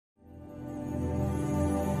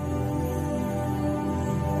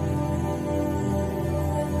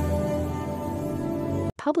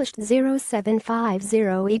published 0750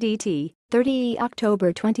 EDT, 30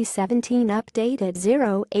 October 2017 updated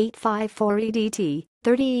 0854 EDT,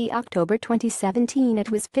 30 October 2017. It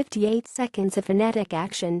was 58 seconds of frenetic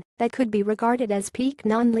action that could be regarded as peak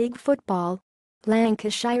non-league football.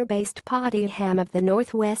 Lancashire-based Padiham of the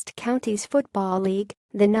North West Counties Football League,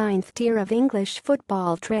 the ninth tier of English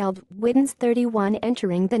football, trailed Widnes 31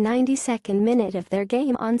 entering the 92nd minute of their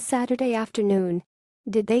game on Saturday afternoon.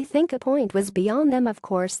 Did they think a point was beyond them? Of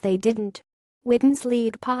course they didn't. Widnes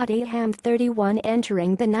lead Padiham 31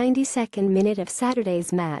 entering the 92nd minute of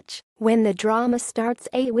Saturday's match, when the drama starts.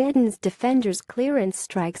 A Widnes defender's clearance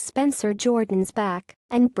strikes Spencer Jordan's back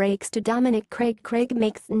and breaks to Dominic Craig Craig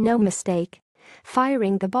makes no mistake,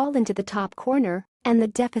 firing the ball into the top corner, and the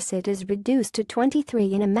deficit is reduced to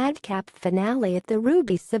 23 in a madcap finale at the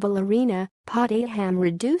Ruby Civil Arena. Padiham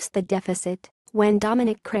reduced the deficit when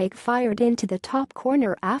Dominic Craig fired into the top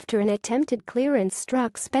corner after an attempted clearance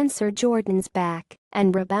struck Spencer Jordan's back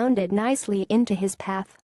and rebounded nicely into his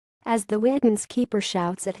path. As the Widnes keeper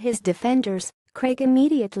shouts at his defenders, Craig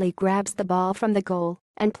immediately grabs the ball from the goal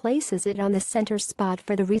and places it on the center spot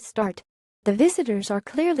for the restart. The visitors are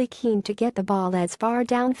clearly keen to get the ball as far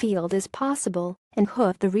downfield as possible and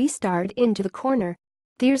hoof the restart into the corner.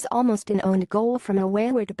 There's almost an own goal from a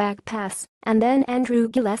wayward back pass, and then Andrew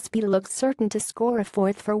Gillespie looks certain to score a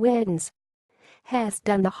fourth for Widnes. Has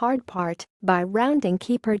done the hard part by rounding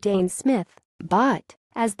keeper Dane Smith, but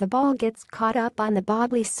as the ball gets caught up on the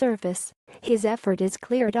bobbly surface, his effort is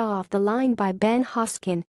cleared off the line by Ben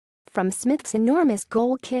Hoskin. From Smith's enormous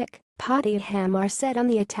goal kick, Padiham are set on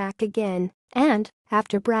the attack again, and,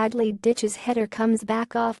 after Bradley Ditch's header comes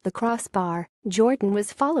back off the crossbar, Jordan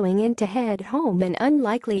was following in to head home an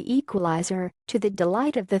unlikely equalizer, to the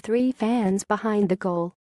delight of the three fans behind the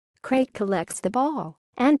goal. Craig collects the ball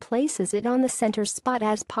and places it on the center spot.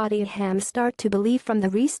 As Padiham start to believe from the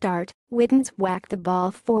restart, Widnes whack the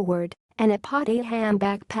ball forward, and a Padiham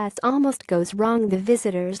back pass almost goes wrong. The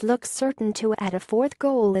visitors look certain to add a fourth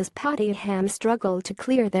goal as Padiham struggle to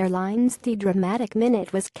clear their lines. The dramatic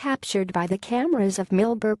minute was captured by the cameras of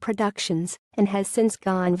Milber Productions and has since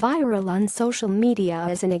gone viral on social media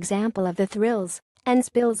as an example of the thrills and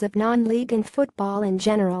spills of non-league and football in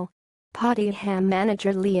general. Padiham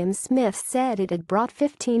manager Liam Smith said it had brought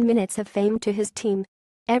 15 minutes of fame to his team.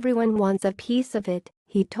 "Everyone wants a piece of it,"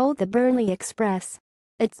 he told the Burnley Express.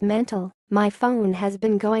 "It's mental, my phone has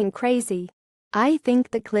been going crazy. I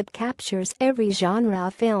think the clip captures every genre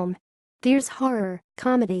of film. There's horror,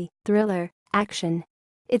 comedy, thriller, action.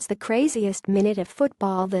 It's the craziest minute of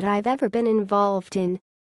football that I've ever been involved in.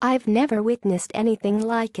 I've never witnessed anything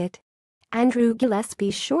like it." Andrew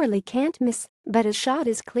Gillespie surely can't miss, but a shot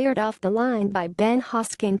is cleared off the line by Ben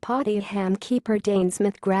Hoskin. Padiham keeper Dane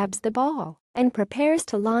Smith grabs the ball and prepares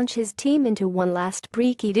to launch his team into one last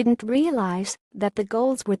break. He didn't realize that the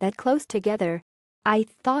goals were that close together. "I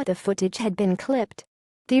thought the footage had been clipped.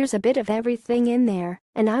 There's a bit of everything in there,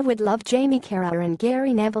 and I would love Jamie Carragher and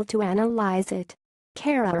Gary Neville to analyze it."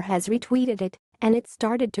 Carragher has retweeted it, and it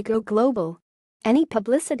started to go global. Any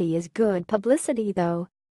publicity is good publicity though.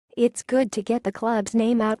 It's good to get the club's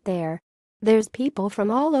name out there. There's people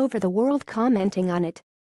from all over the world commenting on it.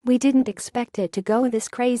 "We didn't expect it to go this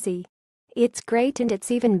crazy. It's great, and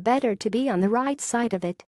it's even better to be on the right side of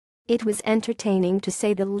it. It was entertaining to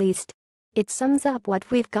say the least. It sums up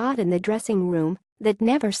what we've got in the dressing room, that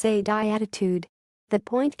never say die attitude." The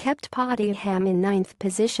point kept Padiham in ninth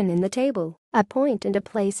position in the table, a point and a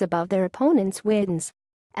place above their opponents Widnes.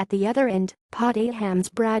 At the other end, Padiham's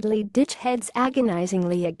Bradley Ditch heads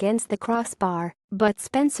agonizingly against the crossbar, but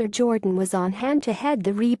Spencer Jordan was on hand to head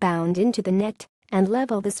the rebound into the net and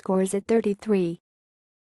level the scores at 33.